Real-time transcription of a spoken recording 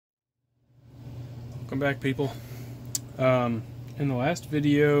Welcome back, people. In the last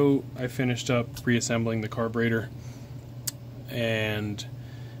video I finished up reassembling the carburetor and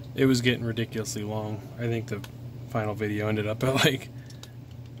it was getting ridiculously long. I think the final video ended up at like,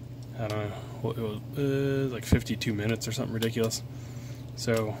 I don't know, well, it was like 52 minutes or something ridiculous.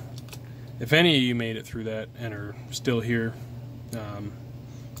 So if any of you made it through that and are still here,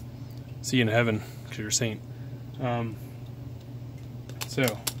 see you in heaven because you're a saint.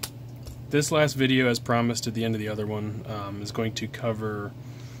 So this last video, as promised at the end of the other one, is going to cover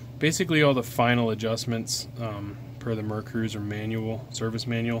basically all the final adjustments per the Mercruiser manual, service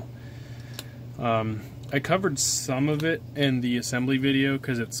manual. I covered some of it in the assembly video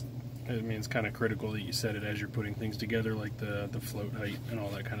because it's kind of critical that you set it as you're putting things together, like the float height and all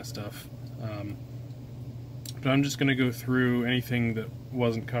that kind of stuff. But I'm just going to go through anything that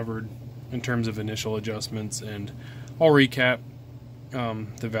wasn't covered in terms of initial adjustments, and I'll recap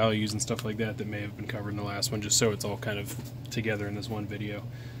the values and stuff like that that may have been covered in the last one, just so it's all kind of together in this one video.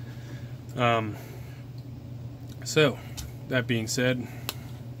 So that being said,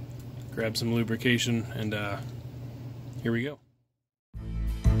 grab some lubrication and here we go.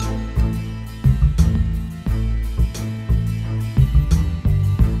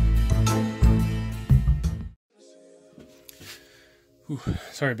 Whew,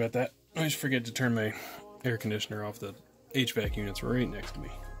 sorry about that. I always forget to turn my air conditioner off. The HVAC unit's right next to me.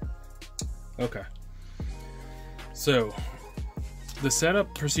 Okay. So the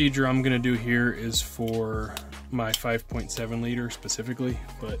setup procedure I'm going to do here is for my 5.7 liter specifically,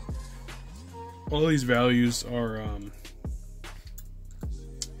 but all these values are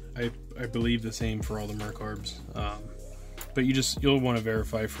I believe the same for all the Mercarbs. But you'll want to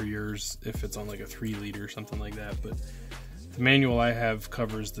verify for yours if it's on like a 3 liter or something like that. But the manual I have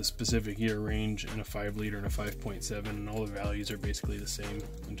covers the specific year range in a 5 liter and a 5.7, and all the values are basically the same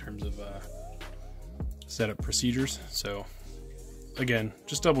in terms of setup procedures. So again,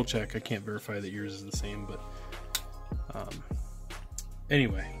 just double check. I can't verify that yours is the same, but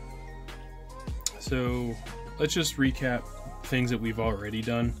anyway. So let's just recap things that we've already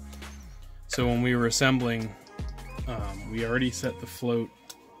done. So when we were assembling, we already set the float,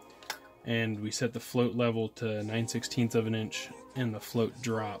 and we set the float level to 9/16 of an inch and the float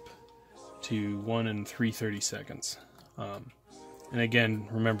drop to 1 3/32. And again,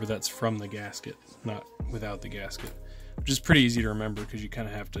 remember that's from the gasket, not without the gasket, which is pretty easy to remember because you kind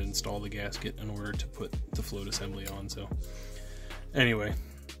of have to install the gasket in order to put the float assembly on. So anyway,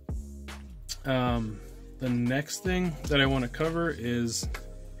 the next thing that I want to cover is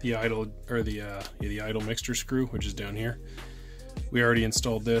the idle, or the idle mixture screw, which is down here. We already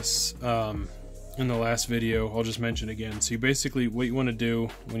installed this in the last video. I'll just mention again. So basically what you want to do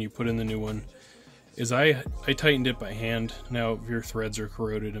when you put in the new one is I tightened it by hand. Now if your threads are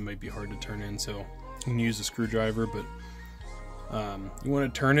corroded, it might be hard to turn in, so you can use a screwdriver, but you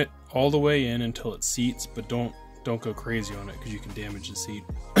want to turn it all the way in until it seats, but don't go crazy on it because you can damage the seat.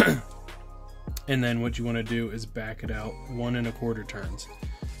 And then what you want to do is back it out 1 1/4 turns.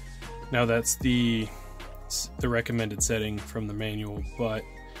 Now that's the recommended setting from the manual, but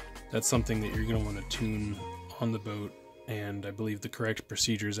that's something that you're going to want to tune on the boat, and I believe the correct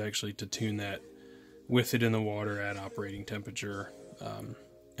procedure is actually to tune that with it in the water at operating temperature,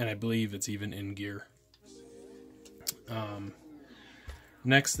 and I believe it's even in gear.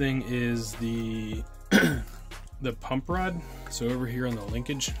 Next thing is the the pump rod. So over here on the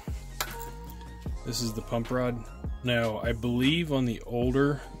linkage, this is the pump rod. Now I believe on the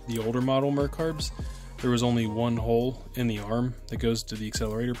older model Mercarbs, there was only one hole in the arm that goes to the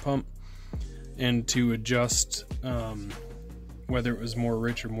accelerator pump, and to adjust whether it was more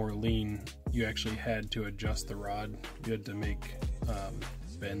rich or more lean, you actually had to adjust the rod. You had to make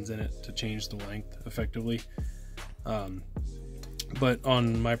bends in it to change the length effectively. But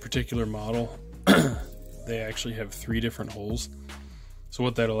on my particular model, they actually have 3 different holes. So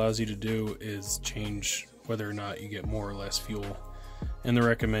what that allows you to do is change whether or not you get more or less fuel. And the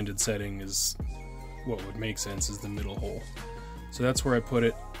recommended setting is, what would make sense, is the middle hole. So that's where I put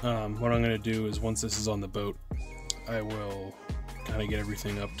it. What I'm going to do is, once this is on the boat, I will kind of get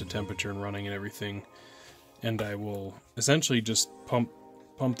everything up to temperature and running and everything, and I will essentially just pump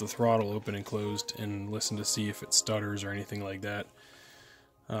the throttle open and closed and listen to see if it stutters or anything like that,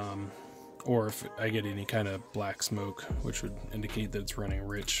 or if I get any kind of black smoke, which would indicate that it's running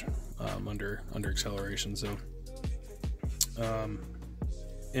rich under acceleration. So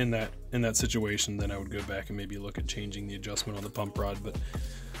in that situation, then I would go back and maybe look at changing the adjustment on the pump rod, but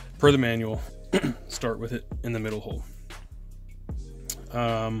per the manual, start with it in the middle hole.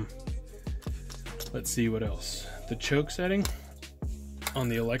 Let's see what else. The choke setting on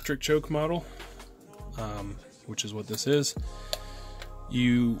the electric choke model, which is what this is.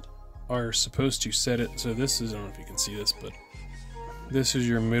 You are supposed to set it, so this is, I don't know if you can see this, but this is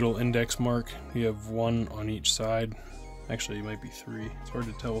your middle index mark. You have one on each side. Actually, it might be three. It's hard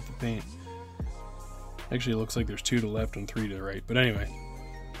to tell with the paint. Actually, it looks like there's 2 to the left and 3 to the right. But anyway,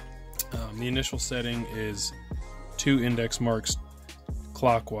 the initial setting is 2 index marks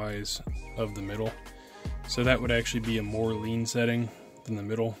clockwise of the middle. So that would actually be a more lean setting than the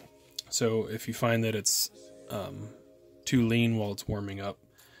middle. So if you find that it's too lean while it's warming up,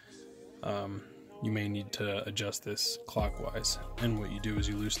 you may need to adjust this clockwise. And what you do is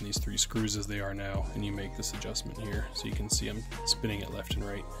you loosen these 3 screws as they are now, and you make this adjustment here. So you can see I'm spinning it left and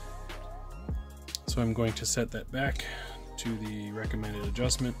right. So I'm going to set that back to the recommended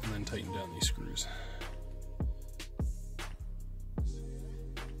adjustment and then tighten down these screws.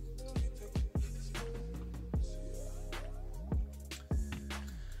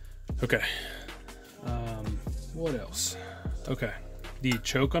 Okay, what else? Okay, the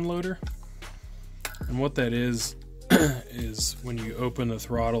choke unloader. And what that is, is when you open the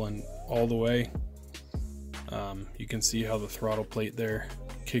throttle and all the way, you can see how the throttle plate there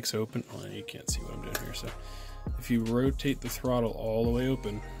kicks open. Oh, you can't see what I'm doing here. So if you rotate the throttle all the way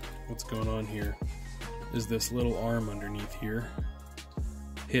open, what's going on here is this little arm underneath here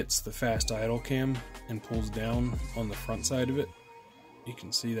hits the fast idle cam and pulls down on the front side of it. You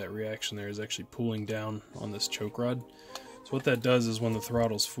can see that reaction there is actually pulling down on this choke rod. So what that does is when the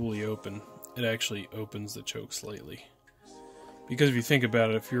throttle's fully open, it actually opens the choke slightly. Because if you think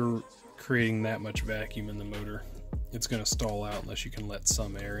about it, if you're creating that much vacuum in the motor, it's going to stall out unless you can let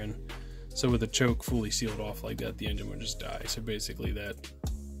some air in. So with the choke fully sealed off like that, the engine would just die. So basically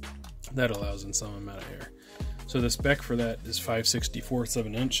that allows in some amount of air. So the spec for that is 5/64 of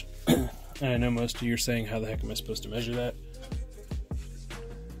an inch. And I know most of you are saying, how the heck am I supposed to measure that?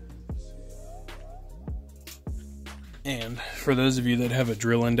 And for those of you that have a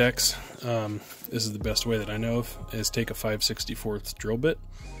drill index, this is the best way that I know of, is take a 5/64 drill bit.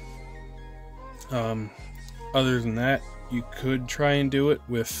 Other than that, you could try and do it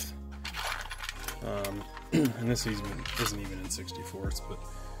with, and this isn't even in 64ths, but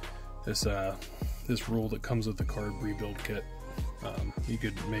this rule that comes with the Carb rebuild kit, you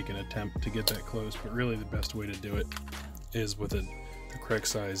could make an attempt to get that close, but really the best way to do it is with the correct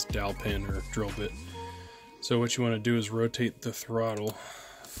size dowel pin or drill bit. So what you want to do is rotate the throttle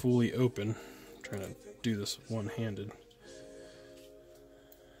fully open. I'm trying to do this one-handed.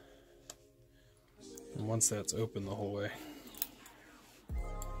 And once that's open the whole way,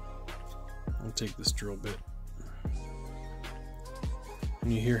 I'll take this drill bit.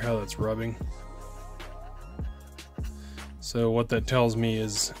 And you hear how that's rubbing. So what that tells me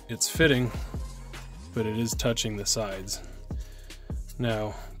is it's fitting, but it is touching the sides.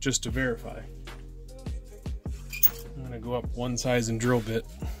 Now, just to verify, I'm going to go up one size and drill bit,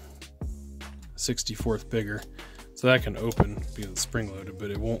 64th bigger, so that can open because it's spring loaded,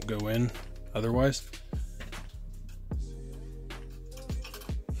 but it won't go in otherwise.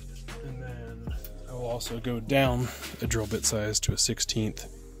 And then I will also go down a drill bit size to a 16th,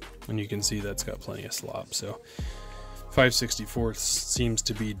 and you can see that's got plenty of slop. So 5/64 seems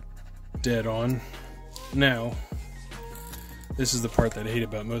to be dead on. Now, this is the part that I hate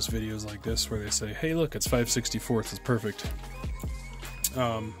about most videos like this, where they say, hey look, it's 5/64, it's perfect.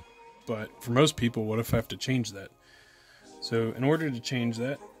 But for most people, what if I have to change that? So in order to change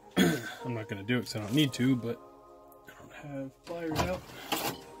that, I'm not going to do it because I don't need to, but I don't have pliers out.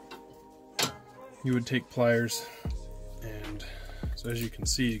 You would take pliers, and so as you can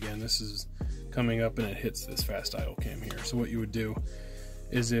see, again, this is coming up and it hits this fast idle cam here. So what you would do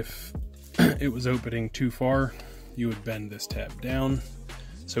is, if it was opening too far, you would bend this tab down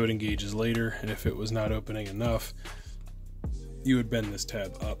so it engages later, and if it was not opening enough, you would bend this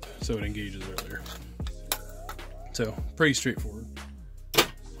tab up so it engages earlier. So pretty straightforward.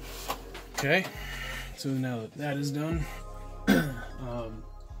 Okay, so now that that is done,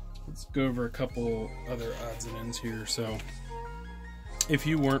 let's go over a couple other odds and ends here. So if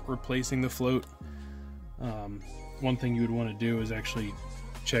you weren't replacing the float, one thing you would want to do is actually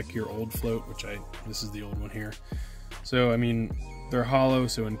check your old float, this is the old one here. So I mean, they're hollow,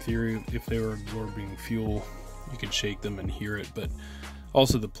 so in theory, if they were absorbing fuel, you could shake them and hear it, but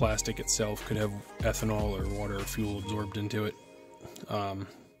also the plastic itself could have ethanol or water or fuel absorbed into it,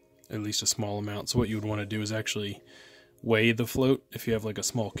 at least a small amount. So what you would want to do is actually weigh the float. If you have like a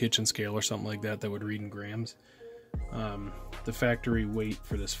small kitchen scale or something like that, that would read in grams. The factory weight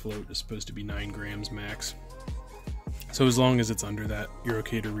for this float is supposed to be 9 grams max. So as long as it's under that, you're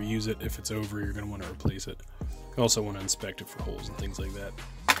okay to reuse it. If it's over, you're going to want to replace it. You also want to inspect it for holes and things like that.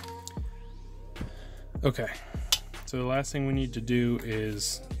 Okay, so the last thing we need to do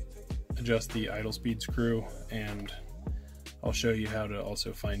is adjust the idle speed screw, and I'll show you how to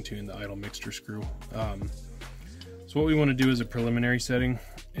also fine-tune the idle mixture screw. So what we want to do as a preliminary setting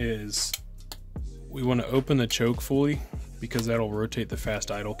is we want to open the choke fully, because that'll rotate the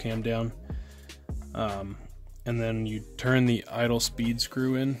fast idle cam down. And then you turn the idle speed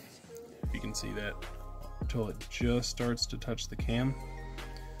screw in, if you can see that, until it just starts to touch the cam.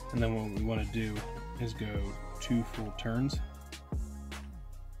 And then what we want to do is go 2 full turns.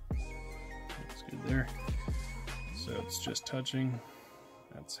 That's good there. So it's just touching.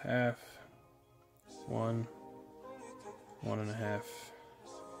 That's half, 1, 1.5,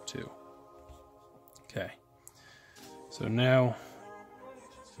 2. Okay. So now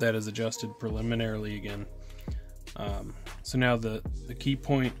that is adjusted preliminarily again. So now the key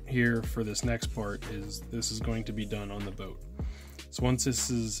point here for this next part is this is going to be done on the boat. So once this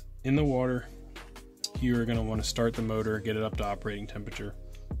is in the water, you are going to want to start the motor, get it up to operating temperature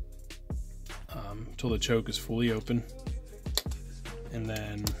until the choke is fully open, and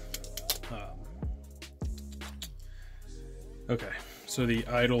then okay, so the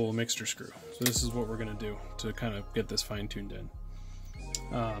idle mixture screw. So this is what we're going to do to kind of get this fine-tuned in.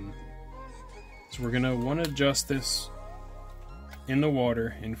 So we're going to want to adjust this in the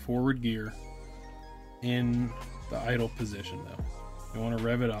water in forward gear in the idle position though. You want to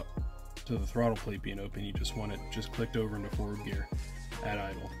rev it up to the throttle plate being open. You just want it just clicked over into forward gear at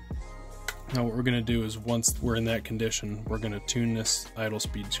idle. Now what we're going to do is once we're in that condition, we're going to tune this idle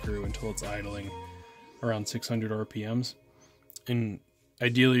speed screw until it's idling around 600 RPMs. And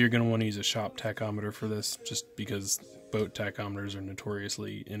ideally you're going to want to use a shop tachometer for this, just because boat tachometers are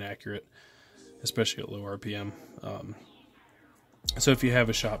notoriously inaccurate, especially at low RPM. So if you have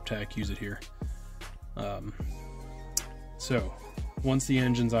a shop tack, use it here. So once the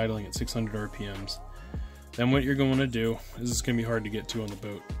engine's idling at 600 RPMs, then what you're going to do is, it's going to be hard to get to on the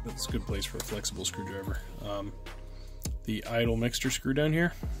boat. That's a good place for a flexible screwdriver. The idle mixture screw down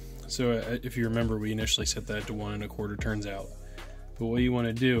here. So if you remember, we initially set that to 1 1/4 turns out. But what you want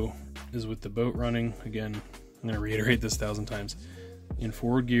to do is, with the boat running, again, I'm going to reiterate this 1,000 times, in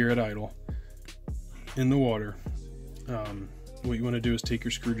forward gear at idle, in the water, what you want to do is take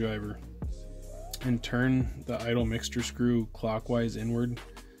your screwdriver and turn the idle mixture screw clockwise inward,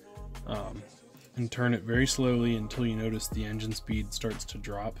 and turn it very slowly until you notice the engine speed starts to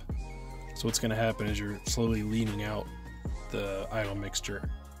drop. So what's going to happen is you're slowly leaning out the idle mixture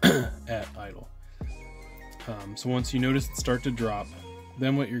at idle. So once you notice it start to drop,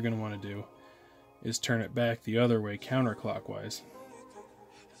 then what you're going to want to do is turn it back the other way counterclockwise,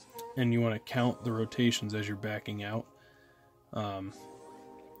 and you want to count the rotations as you're backing out. And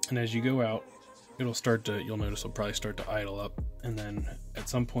as you go out, it'll start to, you'll notice it'll probably start to idle up, and then at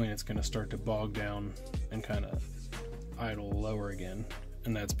some point it's going to start to bog down and kind of idle lower again,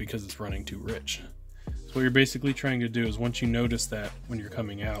 and that's because it's running too rich. So what you're basically trying to do is, once you notice that when you're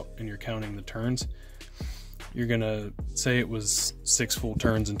coming out and you're counting the turns, you're going to say it was 6 full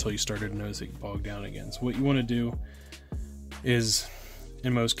turns until you started to notice it bog down again. So what you want to do is,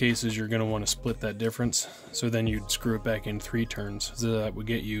 in most cases, you're going to want to split that difference. So then you'd screw it back in 3 turns. So that would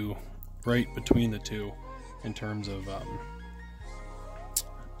get you right between the two in terms of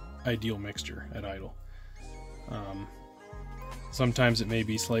ideal mixture at idle. Sometimes it may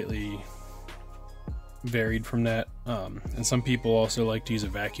be slightly varied from that. And some people also like to use a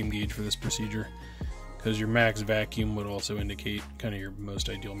vacuum gauge for this procedure, because your max vacuum would also indicate kind of your most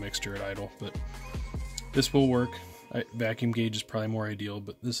ideal mixture at idle. But this will work. Vacuum gauge is probably more ideal,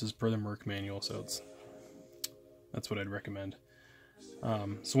 but this is per the Merc manual, so that's what I'd recommend.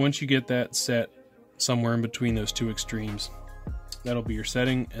 So once you get that set somewhere in between those two extremes, that'll be your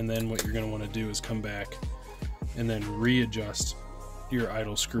setting. And then what you're going to want to do is come back and then readjust your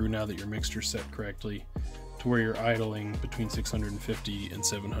idle screw, now that your mixture's set correctly, to where you're idling between 650 and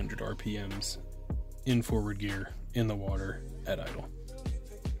 700 RPMs in forward gear in the water at idle.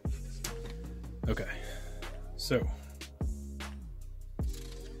 Okay, so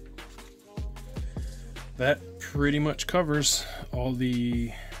that pretty much covers all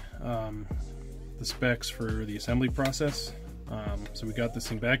the specs for the assembly process. So we got this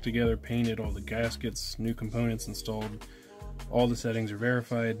thing back together, painted, all the gaskets, new components installed, all the settings are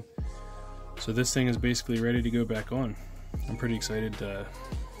verified. So this thing is basically ready to go back on. I'm pretty excited to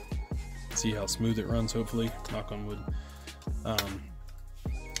see how smooth it runs, hopefully, knock on wood.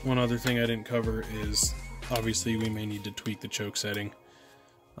 One other thing I didn't cover is, obviously we may need to tweak the choke setting.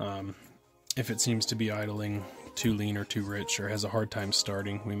 If it seems to be idling too lean or too rich, or has a hard time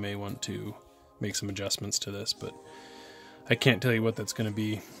starting, we may want to make some adjustments to this, but I can't tell you what that's going to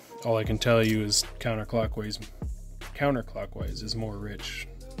be all I can tell you is counterclockwise is more rich,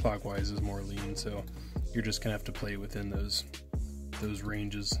 clockwise is more lean, so you're just gonna have to play within those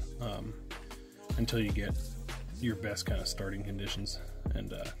ranges until you get your best kind of starting conditions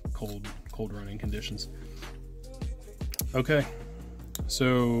and cold running conditions. Okay,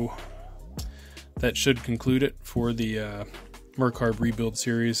 so that should conclude it for the Mercarb rebuild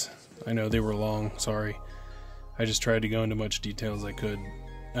series. I know they were long, sorry. I just tried to go into much detail as I could.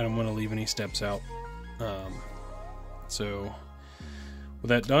 I don't want to leave any steps out. So with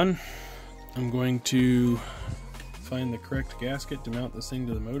that done, I'm going to find the correct gasket to mount this thing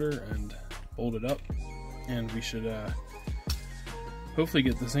to the motor and bolt it up, and we should hopefully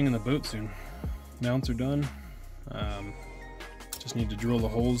get this thing in the boat soon. Mounts are done. Just need to drill the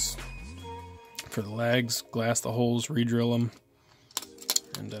holes for the lags, glass the holes, re-drill them,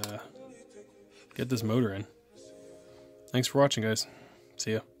 and get this motor in. Thanks for watching, guys.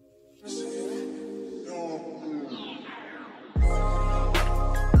 See ya.